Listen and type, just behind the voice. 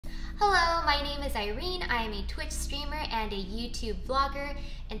Hello, my name is Irene. I am a Twitch streamer and a YouTube vlogger,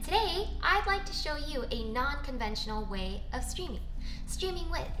 and today I'd like to show you a non-conventional way of streaming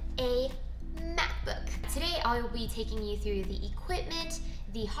with a MacBook. Today I will be taking you through the equipment,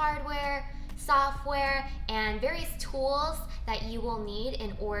 the hardware, software, and various tools that you will need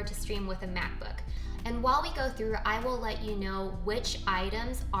in order to stream with a MacBook. And while we go through, I will let you know which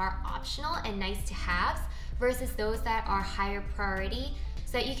items are optional and nice to have versus those that are higher priority,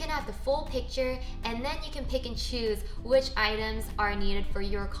 so that you can have the full picture and then you can pick and choose which items are needed for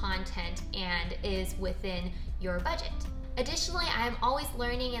your content and is within your budget. Additionally, I am always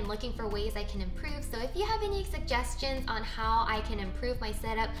learning and looking for ways I can improve, so if you have any suggestions on how I can improve my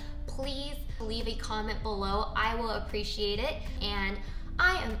setup, please leave a comment below. I will appreciate it, and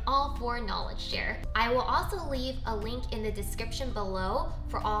I am all for knowledge share. I will also leave a link in the description below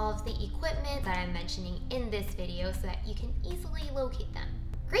for all of the equipment that I'm mentioning in this video so that you can easily locate them.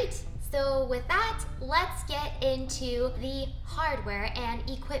 Great, so with that, let's get into the hardware and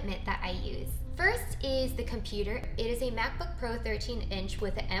equipment that I use. First is the computer. It is a MacBook Pro 13-inch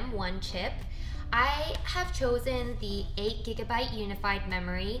with an M1 chip. I have chosen the 8GB unified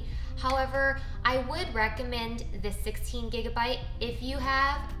memory. However, I would recommend the 16GB if you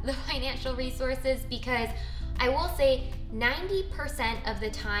have the financial resources, because I will say 90% of the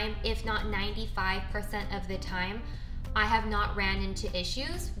time, if not 95% of the time, I have not ran into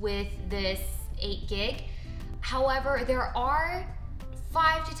issues with this 8GB. However, there are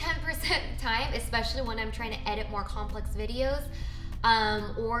 5 to 10% of the time, especially when I'm trying to edit more complex videos,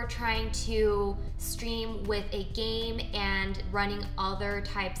 or trying to stream with a game and running other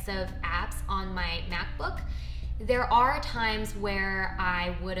types of apps on my MacBook, there are times where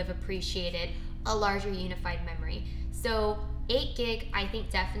I would have appreciated a larger unified memory. So 8GB I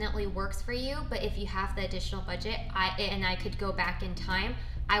think definitely works for you, but if you have the additional budget, and I could go back in time,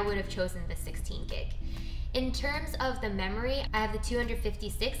 I would have chosen the 16GB. In terms of the memory, I have the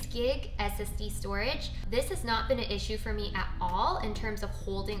 256GB SSD storage. This has not been an issue for me at all in terms of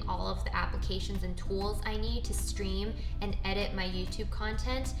holding all of the applications and tools I need to stream and edit my YouTube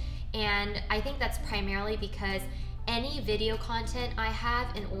content. And I think that's primarily because any video content I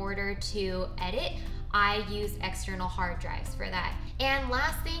have, in order to edit, I use external hard drives for that. And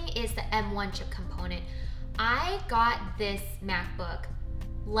last thing is the M1 chip component. I got this MacBook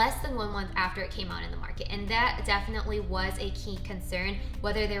less than 1 month after it came out in the market, and that definitely was a key concern,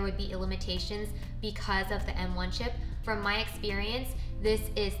 whether there would be limitations because of the M1 chip. From my experience, this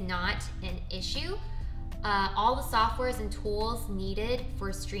is not an issue. All the softwares and tools needed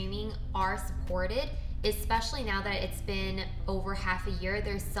for streaming are supported, especially now that it's been over half a year.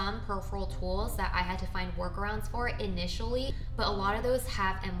 There's some peripheral tools that I had to find workarounds for initially, but a lot of those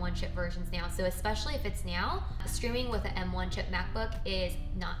have M1 chip versions now. So especially if it's now, streaming with an M1 chip MacBook is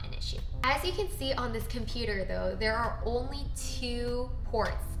not an issue. As you can see on this computer though, there are only 2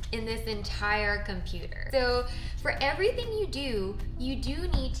 ports in this entire computer. So for everything you do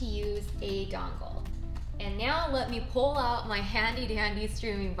need to use a dongle. And now let me pull out my handy dandy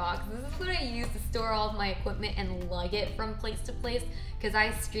streaming box. This is what I use to store all of my equipment and lug it from place to place, because I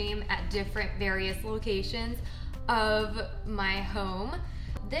stream at different various locations of my home.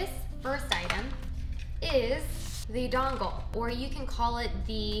 This first item is the dongle, or you can call it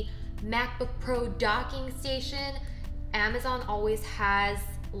the MacBook Pro docking station. Amazon always has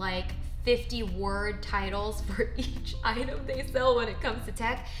like 50-word titles for each item they sell when it comes to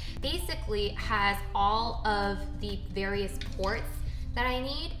tech. Basically has all of the various ports that I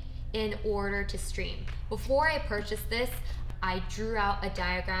need in order to stream. Before I purchased this, I drew out a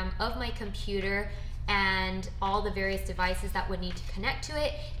diagram of my computer and all the various devices that would need to connect to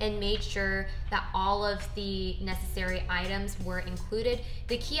it, and made sure that all of the necessary items were included.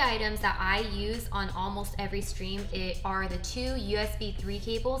 The key items that I use on almost every stream are the 2 USB 3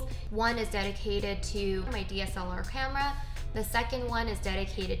 cables. One is dedicated to my DSLR camera. The second one is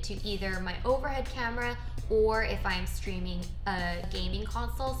dedicated to either my overhead camera, or if I'm streaming a gaming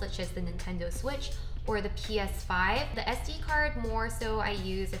console such as the Nintendo Switch or the PS5. The SD card more so I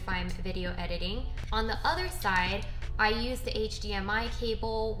use if I'm video editing. On the other side, I use the HDMI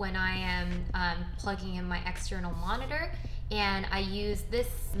cable when I am plugging in my external monitor, and I use this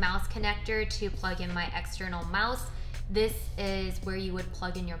mouse connector to plug in my external mouse. This is where you would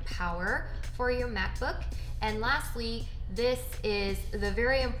plug in your power for your MacBook. And lastly, this is the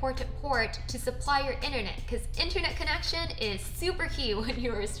very important port to supply your internet, because internet connection is super key when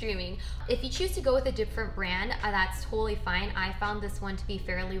you are streaming. If you choose to go with a different brand, that's totally fine. I found this one to be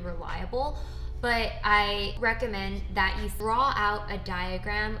fairly reliable. but I recommend that you draw out a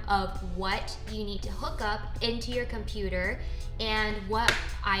diagram of what you need to hook up into your computer and what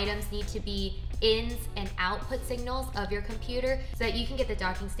items need to be ins and output signals of your computer so that you can get the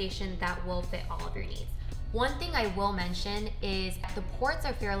docking station that will fit all of your needs. One thing I will mention is the ports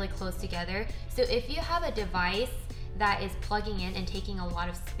are fairly close together. So if you have a device that is plugging in and taking a lot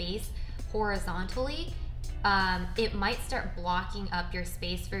of space horizontally, it might start blocking up your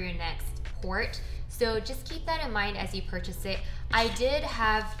space for your next port. So just keep that in mind as you purchase it. I did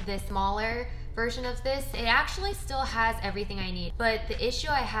have this smaller version of this. It actually still has everything I need, but the issue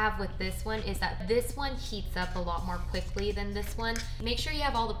I have with this one is that this one heats up a lot more quickly than this one. Make sure you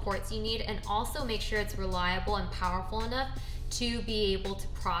have all the ports you need, and also make sure it's reliable and powerful enough to be able to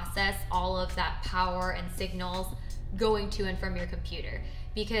process all of that power and signals going to and from your computer,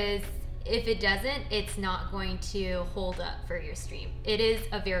 because if it doesn't, it's not going to hold up for your stream. It is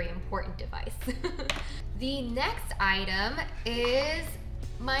a very important device. The next item is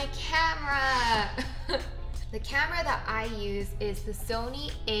my camera. The camera that I use is the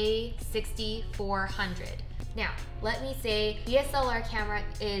Sony a6400. Now, let me say DSLR camera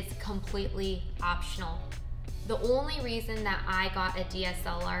is completely optional. The only reason that I got a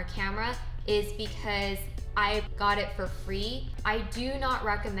DSLR camera is because I got it for free. I do not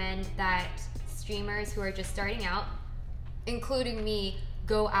recommend that streamers who are just starting out, including me,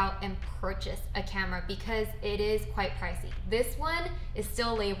 go out and purchase a camera because it is quite pricey. This one is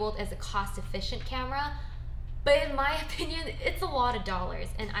still labeled as a cost-efficient camera, but in my opinion, it's a lot of dollars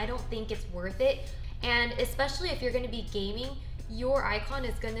and I don't think it's worth it. And especially if you're gonna be gaming, your icon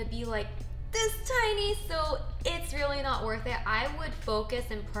is gonna be like this tiny, so it's really not worth it. I would focus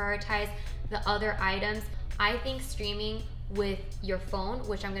and prioritize the other items. I think streaming with your phone,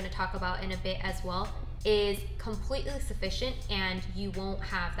 which I'm gonna talk about in a bit as well, is completely sufficient and you won't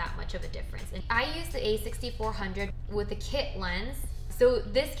have that much of a difference. And I use the a6400 with a kit lens. So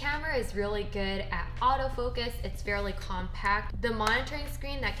this camera is really good at autofocus. It's fairly compact. The monitoring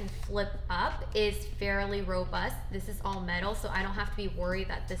screen that can flip up is fairly robust. This is all metal, so I don't have to be worried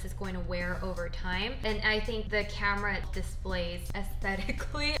that this is going to wear over time. And I think the camera displays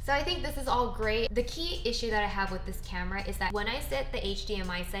aesthetically. So I think this is all great. The key issue that I have with this camera is that when I set the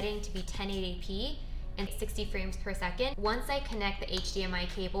HDMI setting to be 1080p and 60 frames per second, once I connect the HDMI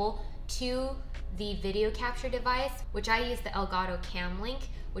cable to the video capture device, which I use the Elgato Cam Link,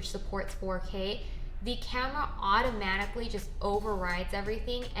 which supports 4K, the camera automatically just overrides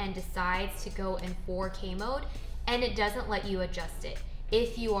everything and decides to go in 4K mode, and it doesn't let you adjust it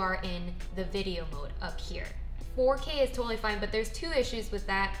if you are in the video mode up here. 4K is totally fine, but there's two issues with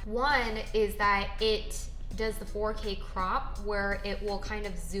that. One is that it does the 4K crop where it will kind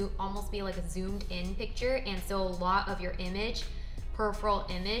of zoom, almost be like a zoomed in picture, and so a lot of your image, peripheral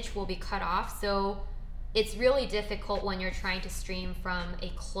image, will be cut off. So it's really difficult when you're trying to stream from a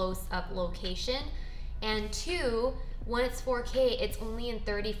close-up location. And two, when it's 4K, it's only in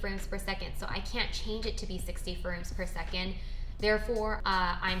 30 frames per second, so I can't change it to be 60 frames per second. Therefore,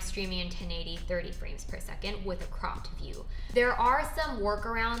 I'm streaming in 1080, 30 frames per second with a cropped view. There are some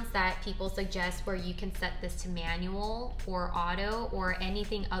workarounds that people suggest where you can set this to manual or auto or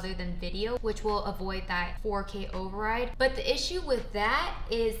anything other than video, which will avoid that 4K override. But the issue with that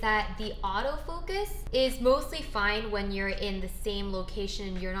is that the autofocus is mostly fine when you're in the same location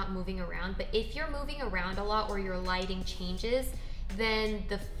and you're not moving around. But if you're moving around a lot or your lighting changes, then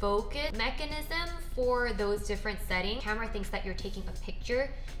the focus mechanism for those different settings, camera thinks that you're taking a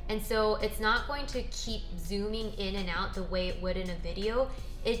picture, and so it's not going to keep zooming in and out the way it would in a video.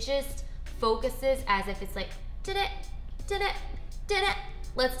 It just focuses as if it's like,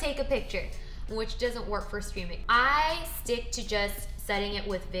 let's take a picture, which doesn't work for streaming. I stick to just setting it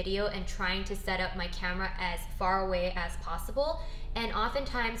with video and trying to set up my camera as far away as possible, and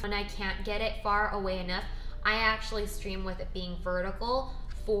oftentimes when I can't get it far away enough, I actually stream with it being vertical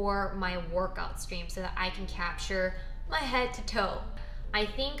for my workout stream so that I can capture my head to toe. I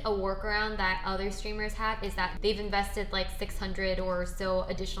think a workaround that other streamers have is that they've invested like $600 or so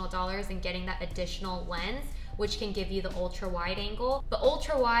additional dollars in getting that additional lens, which can give you the ultra wide angle. The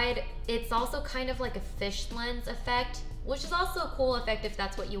ultra wide, it's also kind of like a fish lens effect, which is also a cool effect if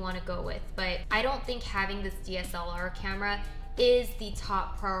that's what you want to go with. But I don't think having this DSLR camera is the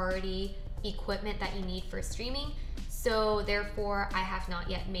top priority equipment that you need for streaming, so therefore I have not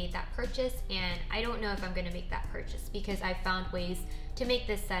yet made that purchase, and I don't know if I'm going to make that purchase because I found ways to make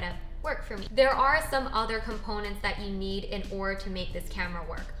this setup work for me. There are some other components that you need in order to make this camera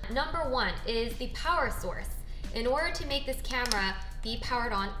work. Number one is the power source. In order to make this camera be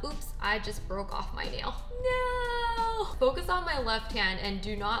powered on, oops, I just broke off my nail. No! Focus on my left hand and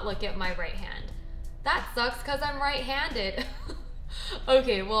do not look at my right hand. That sucks because I'm right-handed.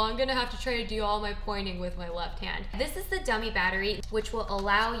 Okay, well, I'm gonna have to try to do all my pointing with my left hand. This is the dummy battery, which will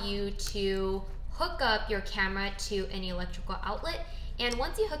allow you to hook up your camera to an electrical outlet. And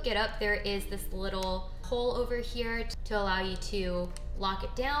once you hook it up, there is this little hole over here to allow you to lock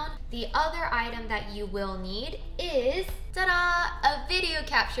it down. The other item that you will need is, ta-da, a video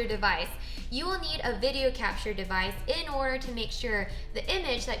capture device. You will need a video capture device in order to make sure the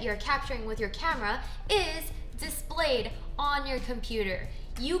image that you're capturing with your camera is displayed on your computer.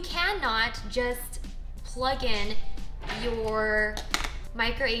 You cannot just plug in your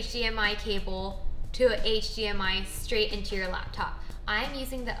micro HDMI cable to a HDMI straight into your laptop. I'm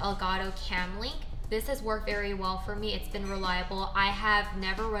using the Elgato Cam Link. This has worked very well for me. It's been reliable. I have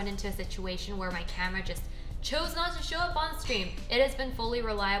never run into a situation where my camera just chose not to show up on stream. It has been fully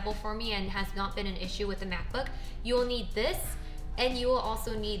reliable for me and has not been an issue with the MacBook. You will need this, and you will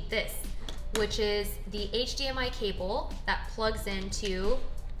also need this, which is the HDMI cable that plugs into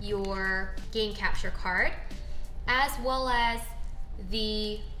your game capture card, as well as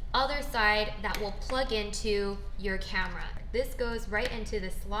the other side that will plug into your camera. This goes right into the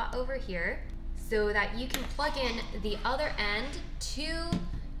slot over here so that you can plug in the other end to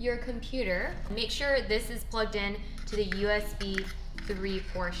your computer. Make sure this is plugged in to the USB 3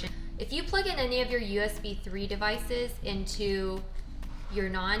 portion. If you plug in any of your USB 3 devices into your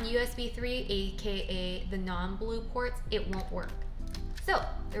non-USB 3, aka the non-blue ports, it won't work. So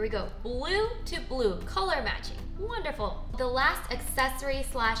there we go, blue to blue, color matching, wonderful. The last accessory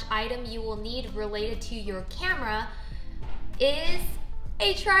slash item you will need related to your camera is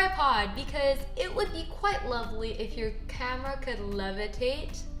a tripod, because it would be quite lovely if your camera could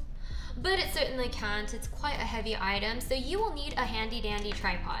levitate, but it certainly can't. It's quite a heavy item, so you will need a handy dandy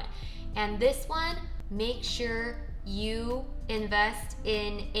tripod. And this one, make sure you invest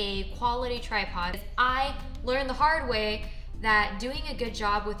in a quality tripod. I learned the hard way that doing a good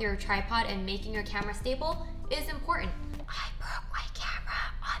job with your tripod and making your camera stable is important. I broke my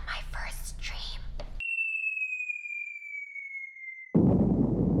camera on my first stream.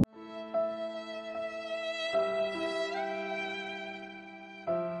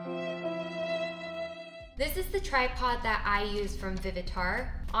 This is the tripod that I use from Vivitar.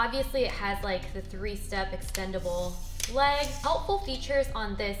 Obviously it has like the 3-step extendable leg. Helpful features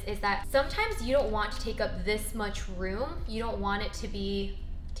on this is that sometimes you don't want to take up this much room. You don't want it to be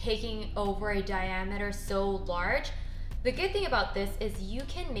taking over a diameter so large. The good thing about this is you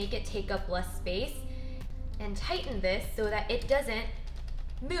can make it take up less space and tighten this so that it doesn't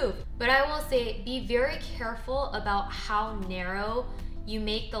move. But I will say, be very careful about how narrow you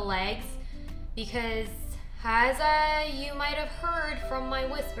make the legs, because as you might have heard from my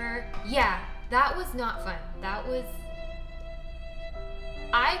whisper, yeah, that was not fun.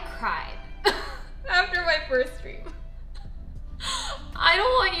 I cried after my first stream. I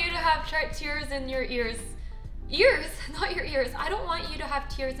don't want you to have tears in your ears. Ears, not your ears. I don't want you to have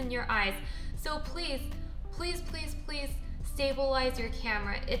tears in your eyes. So please, please, please, please stabilize your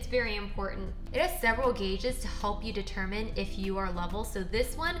camera. It's very important. It has several gauges to help you determine if you are level. So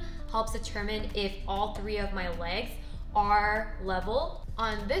this one helps determine if all 3 of my legs are level.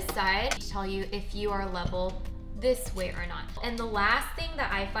 On this side, to tell you if you are level this way or not. And the last thing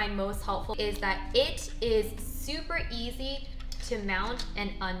that I find most helpful is that it is super easy to mount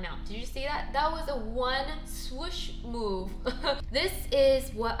and unmount. Did you see that? That was a one swoosh move. This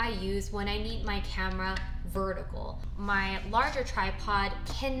is what I use when I need my camera vertical. My larger tripod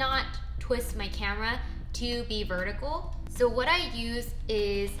cannot twist my camera to be vertical. So what I use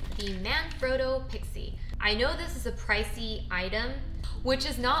is the Manfrotto Pixie. I know this is a pricey item, which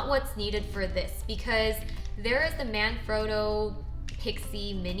is not what's needed for this, because there is the Manfrotto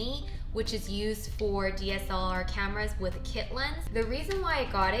Pixie Mini, which is used for DSLR cameras with a kit lens. The reason why I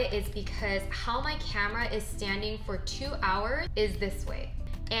got it is because how my camera is standing for 2 hours is this way.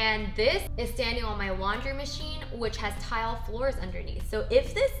 And this is standing on my laundry machine, which has tile floors underneath. So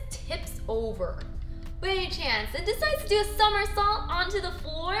if this tips over by any chance and decides to do a somersault onto the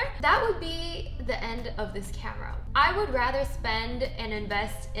floor, that would be the end of this camera. I would rather spend and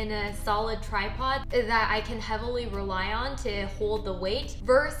invest in a solid tripod that I can heavily rely on to hold the weight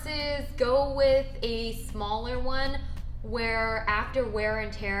versus go with a smaller one where after wear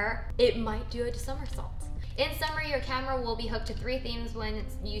and tear, it might do a somersault. In summary, your camera will be hooked to 3 things when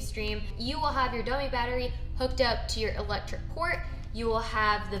you stream. You will have your dummy battery hooked up to your electric port. You will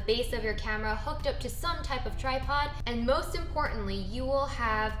have the base of your camera hooked up to some type of tripod. And most importantly, you will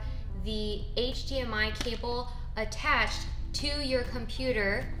have the HDMI cable attached to your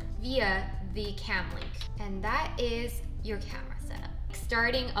computer via the cam link. And that is your camera setup.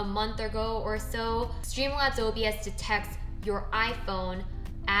 Starting a month ago or so, Streamlabs OBS detects your iPhone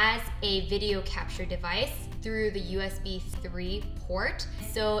as a video capture device through the USB 3 port.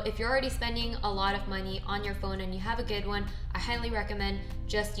 So if you're already spending a lot of money on your phone and you have a good one, I highly recommend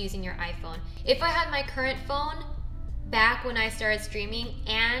just using your iPhone. If I had my current phone back when I started streaming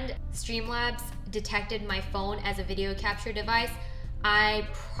and Streamlabs detected my phone as a video capture device, I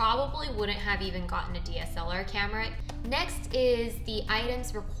probably wouldn't have even gotten a DSLR camera. Next is the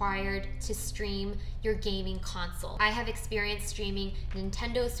items required to stream your gaming console. I have experienced streaming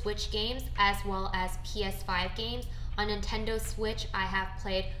Nintendo Switch games as well as PS5 games. On Nintendo Switch, I have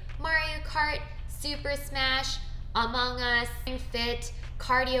played Mario Kart, Super Smash, Among Us, Ring Fit,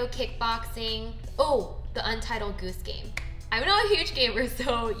 cardio kickboxing, the Untitled Goose Game. I'm not a huge gamer,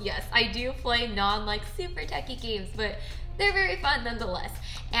 so yes, I do play super techie games, but they're very fun nonetheless.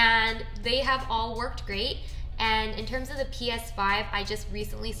 And they have all worked great. And in terms of the PS5, I just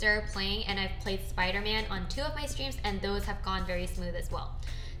recently started playing and I've played Spider-Man on 2 of my streams and those have gone very smooth as well.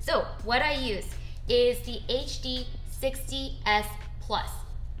 So what I use is the HD60S Plus.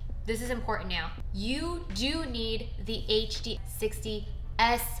 This is important now. You do need the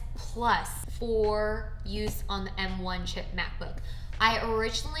HD60S Plus for use on the M1 Chip MacBook. I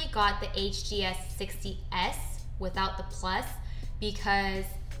originally got the HDS60S without the Plus because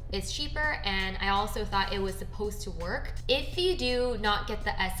it's cheaper and I also thought it was supposed to work. If you do not get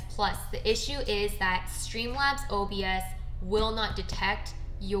the S Plus, the issue is that Streamlabs OBS will not detect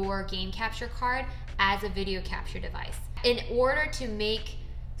your game capture card as a video capture device. In order to make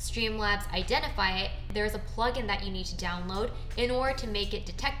Streamlabs identify it, there's a plugin that you need to download in order to make it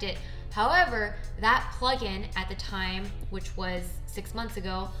detect it. However, that plugin at the time, which was 6 months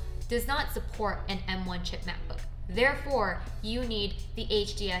ago, does not support an M1 Chip MacBook. Therefore, you need the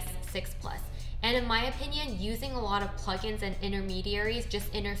HDS 6 Plus. And in my opinion, using a lot of plugins and intermediaries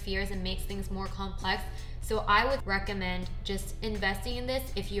just interferes and makes things more complex. So I would recommend just investing in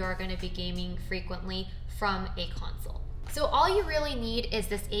this if you are going to be gaming frequently from a console. So all you really need is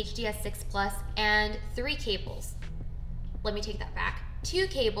this HDS 6 Plus and 3 cables. Let me take that back. 2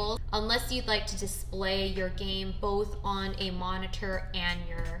 cables, unless you'd like to display your game both on a monitor and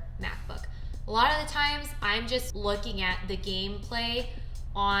your MacBook. A lot of the times, I'm just looking at the gameplay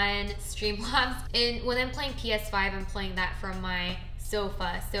on Streamlabs. And when I'm playing PS5, I'm playing that from my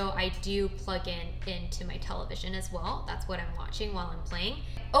sofa. So I do plug into my television as well. That's what I'm watching while I'm playing.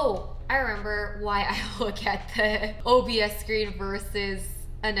 Oh, I remember why I look at the OBS screen versus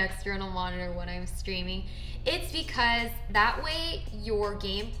an external monitor when I'm streaming. It's because that way your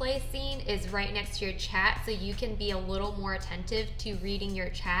gameplay scene is right next to your chat, so you can be a little more attentive to reading your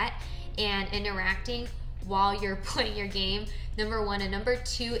chat and interacting while you're playing your game, number 1. And number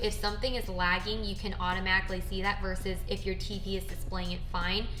 2, if something is lagging, you can automatically see that versus if your TV is displaying it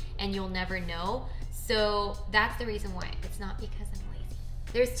fine and you'll never know. So that's the reason why. It's not because I'm lazy.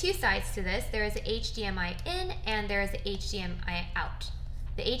 There's 2 sides to this. There is a HDMI in and there is a HDMI out.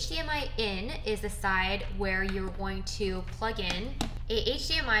 The HDMI in is the side where you're going to plug in a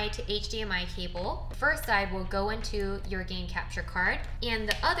HDMI to HDMI cable. The first side will go into your game capture card and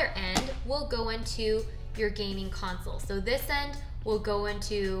the other end will go into your gaming console. So this end will go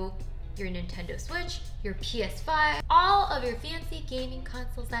into your Nintendo Switch, your PS5, all of your fancy gaming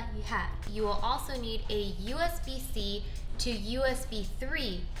consoles that you have. You will also need a USB-C to USB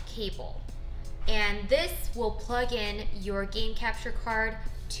 3 cable. And this will plug in your game capture card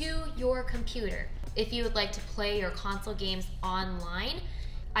to your computer. If you would like to play your console games online,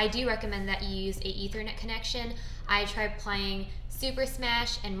 I do recommend that you use a Ethernet connection. I tried playing Super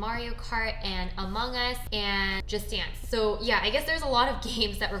Smash and Mario Kart and Among Us and Just Dance. So yeah, I guess there's a lot of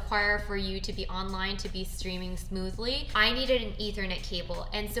games that require for you to be online to be streaming smoothly. I needed an Ethernet cable.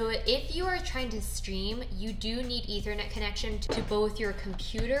 And so if you are trying to stream, you do need Ethernet connection to both your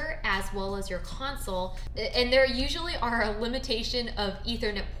computer as well as your console. And there usually are a limitation of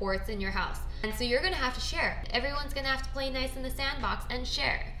Ethernet ports in your house. And so you're gonna have to share. Everyone's gonna have to play nice in the sandbox and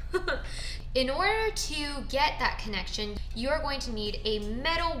share. In order to get that connection, you are going to need a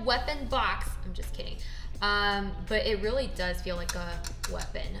metal weapon box. I'm just kidding. But it really does feel like a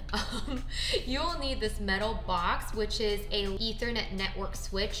weapon. You'll need this metal box, which is a Ethernet network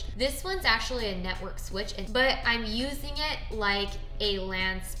switch. This one's actually a network switch, but I'm using it like a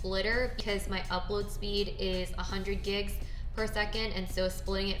LAN splitter because my upload speed is 100 gigs per second, and so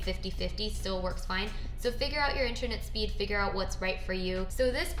splitting it 50-50 still works fine. So figure out your internet speed, figure out what's right for you.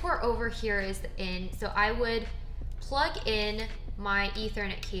 So this port over here is the in, so I would plug in my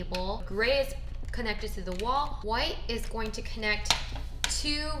Ethernet cable. Gray is connected to the wall, white is going to connect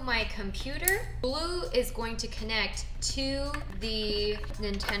to my computer. Blue is going to connect to the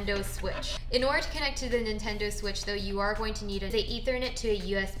Nintendo Switch. In order to connect to the Nintendo Switch though, you are going to need the Ethernet to a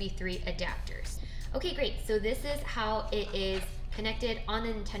USB 3 adapters. Okay, great. So this is how it is connected on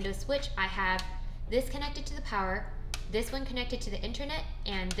the Nintendo Switch. I have this connected to the power, this one connected to the internet,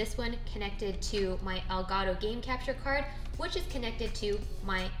 and this one connected to my Elgato game capture card, which is connected to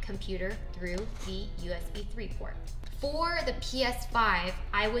my computer through the USB 3 port. For the PS5,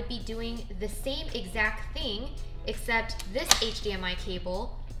 I would be doing the same exact thing, except this HDMI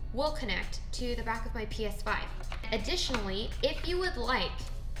cable will connect to the back of my PS5. Additionally, if you would like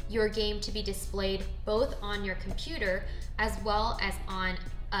your game to be displayed both on your computer as well as on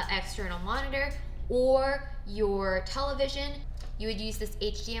an external monitor or your television, you would use this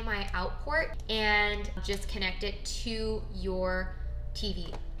HDMI out port and just connect it to your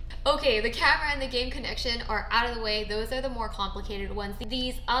TV. Okay, the camera and the game connection are out of the way. Those are the more complicated ones.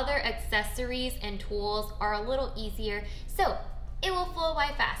 These other accessories and tools are a little easier, so it will flow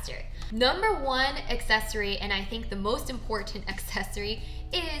by faster. Number one accessory, and I think the most important accessory,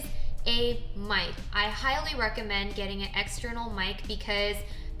 is a mic. I highly recommend getting an external mic because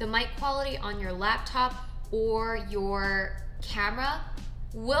the mic quality on your laptop or your camera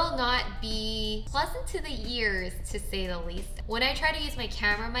will not be pleasant to the ears, to say the least. When I tried to use my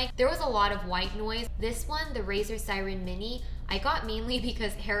camera mic, there was a lot of white noise. This one, the Razer Siren Mini, I got mainly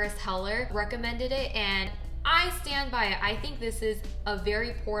because Harris Heller recommended it, and I stand by it. I think this is a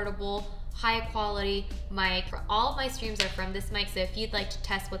very portable, high quality mic. All of my streams are from this mic, so if you'd like to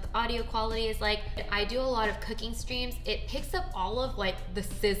test what the audio quality is like, I do a lot of cooking streams. It picks up all of like the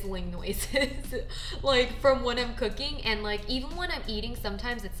sizzling noises like from when I'm cooking, and like even when I'm eating,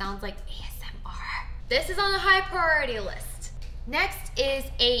 sometimes it sounds like ASMR. This is on the high priority list. Next is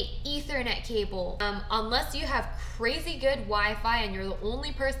a Ethernet cable. Unless you have crazy good Wi-Fi and you're the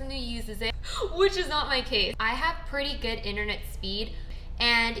only person who uses it, which is not my case. I have pretty good internet speed,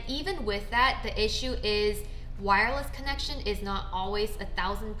 and even with that, the issue is wireless connection is not always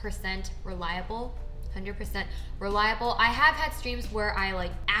 1000% reliable, 100% reliable. I have had streams where I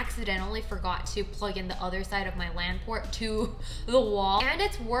like accidentally forgot to plug in the other side of my LAN port to the wall, and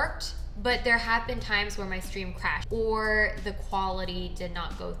it's worked, but there have been times where my stream crashed or the quality did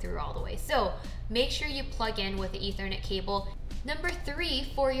not go through all the way. So make sure you plug in with the Ethernet cable. Number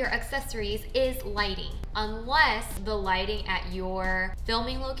 3 for your accessories is lighting. Unless the lighting at your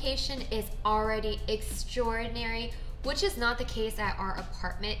filming location is already extraordinary, which is not the case at our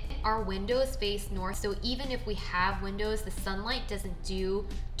apartment. Our windows face north, so even if we have windows, the sunlight doesn't do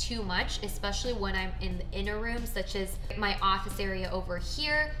too much, especially when I'm in the inner rooms, such as my office area over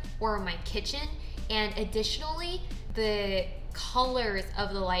here or my kitchen. And additionally, the colors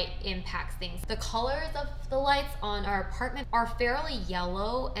of the light impacts things. The colors of the lights on our apartment are fairly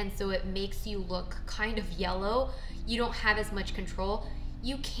yellow, and so it makes you look kind of yellow. You don't have as much control.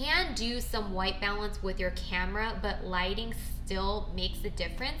 You can do some white balance with your camera, but lighting still makes a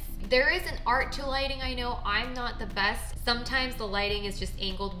difference. There is an art to lighting, I know. I'm not the best. Sometimes the lighting is just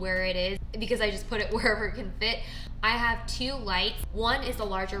angled where it is because I just put it wherever it can fit. I have 2 lights. One is a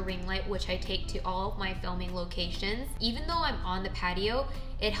larger ring light, which I take to all of my filming locations. Even though I'm on the patio,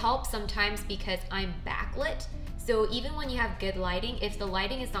 it helps sometimes because I'm backlit. So even when you have good lighting, if the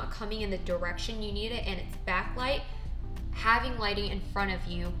lighting is not coming in the direction you need it and it's backlight, having lighting in front of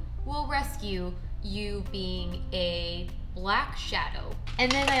you will rescue you being a black shadow.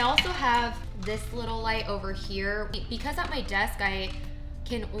 And then I also have this little light over here. Because at my desk, I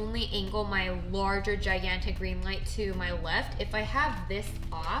can only angle my larger gigantic green light to my left. If I have this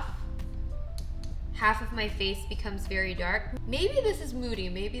off, half of my face becomes very dark. Maybe this is moody,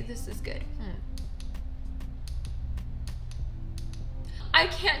 maybe this is good. I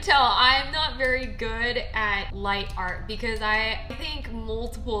can't tell. I'm not very good at light art because I think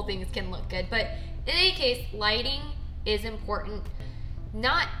multiple things can look good. But in any case, lighting is important.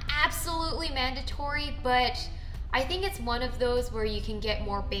 Not absolutely mandatory, but I think it's one of those where you can get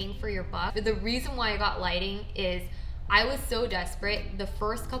more bang for your buck. The reason why I got lighting is I was so desperate. The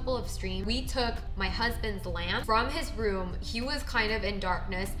first couple of streams, we took my husband's lamp from his room. He was kind of in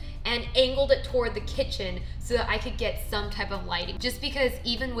darkness and angled it toward the kitchen so that I could get some type of lighting. Just because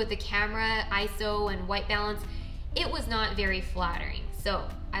even with the camera, ISO and white balance, it was not very flattering. So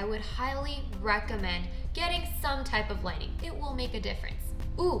I would highly recommend getting some type of lighting. It will make a difference.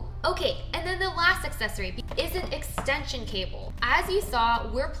 Ooh, okay, and then the last accessory is an extension cable. As you saw,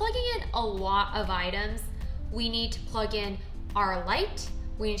 we're plugging in a lot of items. We need to plug in our light,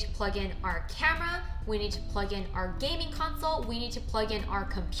 we need to plug in our camera, we need to plug in our gaming console, we need to plug in our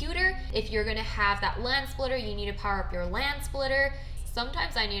computer. If you're gonna have that LAN splitter, you need to power up your LAN splitter.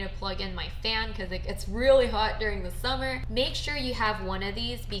 Sometimes I need to plug in my fan because it gets really hot during the summer. Make sure you have one of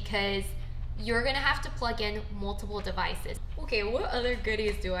these because you're gonna have to plug in multiple devices. Okay, what other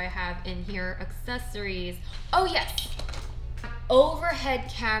goodies do I have in here? Accessories. Oh yes, overhead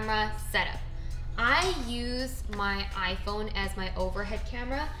camera setup. I use my iPhone as my overhead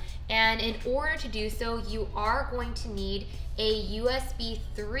camera, and in order to do so, you are going to need a USB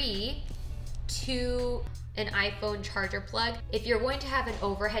 3 to an iPhone charger plug. If you're going to have an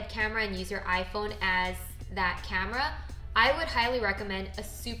overhead camera and use your iPhone as that camera, I would highly recommend a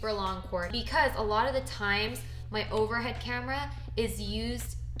super long cord because a lot of the times my overhead camera is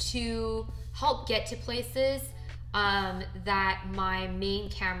used to help get to places that my main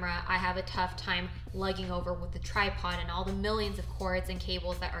camera, I have a tough time lugging over with the tripod and all the millions of cords and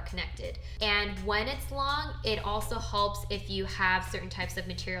cables that are connected. And when it's long, it also helps if you have certain types of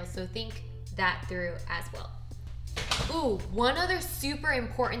materials, so think that through as well. Ooh, one other super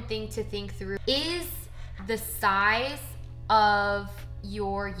important thing to think through is the size of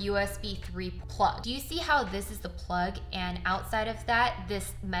your USB 3 plug. Do you see how this is the plug and outside of that,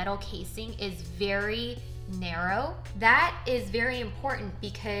 this metal casing is very narrow? That is very important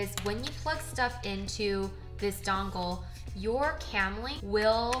because when you plug stuff into this dongle, your cam link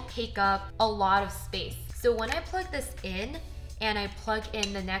will take up a lot of space. So when I plug this in and I plug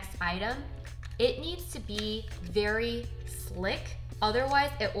in the next item, it needs to be very slick.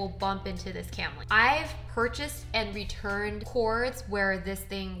 Otherwise, it will bump into this cam link. I've purchased and returned cords where this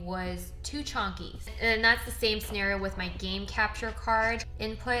thing was too chunky. And that's the same scenario with my game capture card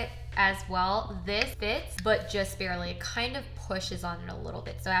input as well. This fits, but just barely. It kind of pushes on it a little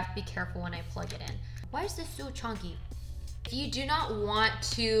bit, so I have to be careful when I plug it in. Why is this so chunky? If you do not want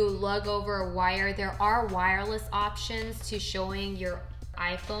to lug over a wire, there are wireless options to showing your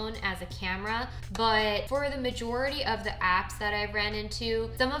iPhone as a camera, but for the majority of the apps that I've ran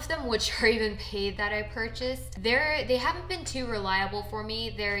into, some of them which are even paid that I purchased, they haven't been too reliable for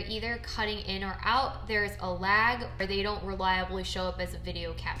me. They're either cutting in or out, there's a lag, or they don't reliably show up as a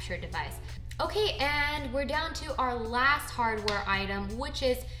video capture device. Okay, and we're down to our last hardware item, which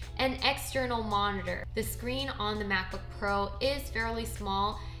is an external monitor. The screen on the MacBook Pro is fairly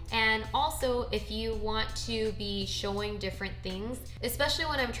small, and also if you want to be showing different things, especially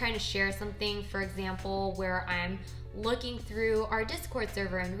when I'm trying to share something, for example, where I'm looking through our Discord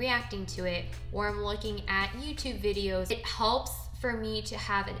server and reacting to it, or I'm looking at YouTube videos, it helps for me to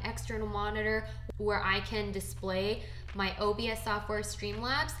have an external monitor where I can display my OBS software,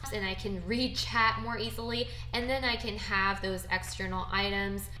 Streamlabs, and I can read chat more easily, and then I can have those external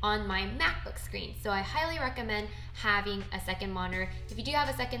items on my MacBook screen. So I highly recommend having a second monitor. If you do have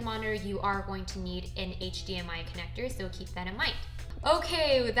a second monitor, you are going to need an HDMI connector, so keep that in mind.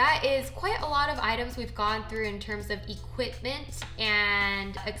 Okay, that is quite a lot of items we've gone through in terms of equipment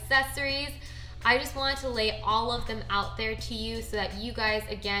and accessories. I just wanted to lay all of them out there to you so that you guys,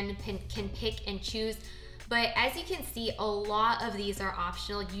 again, can pick and choose. But as you can see, a lot of these are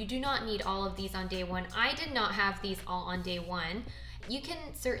optional. You do not need all of these on day one. I did not have these all on day one. You can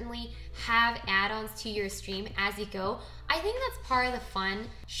certainly have add-ons to your stream as you go. I think that's part of the fun,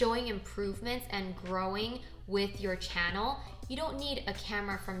 showing improvements and growing with your channel. You don't need a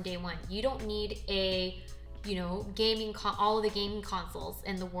camera from day one. You don't need a, all of the gaming consoles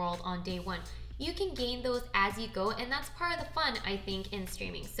in the world on day one. You can gain those as you go, and that's part of the fun, I think, in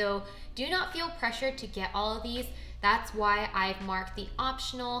streaming. So do not feel pressured to get all of these. That's why I've marked the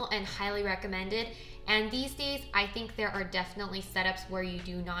optional and highly recommended. And these days, I think there are definitely setups where you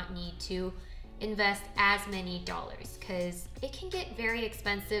do not need to invest as many dollars because it can get very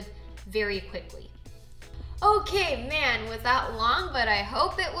expensive very quickly. Okay, man, was that long, but I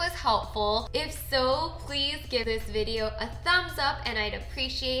hope it was helpful. If so, please give this video a thumbs up and I'd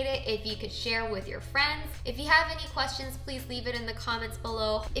appreciate it if you could share with your friends. If you have any questions, please leave it in the comments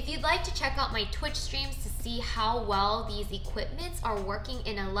below. If you'd like to check out my Twitch streams to see how well these equipments are working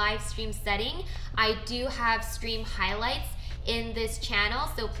in a live stream setting, I do have stream highlights in this channel,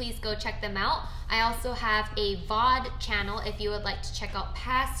 so please go check them out. I also have a VOD channel if you would like to check out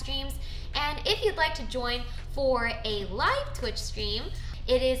past streams. And if you'd like to join for a live Twitch stream,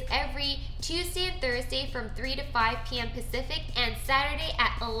 it is every Tuesday and Thursday from 3 to 5 p.m. Pacific and Saturday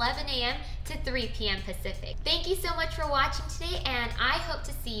at 11 a.m. to 3 p.m. Pacific. Thank you so much for watching today, and I hope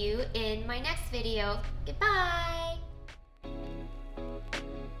to see you in my next video. Goodbye!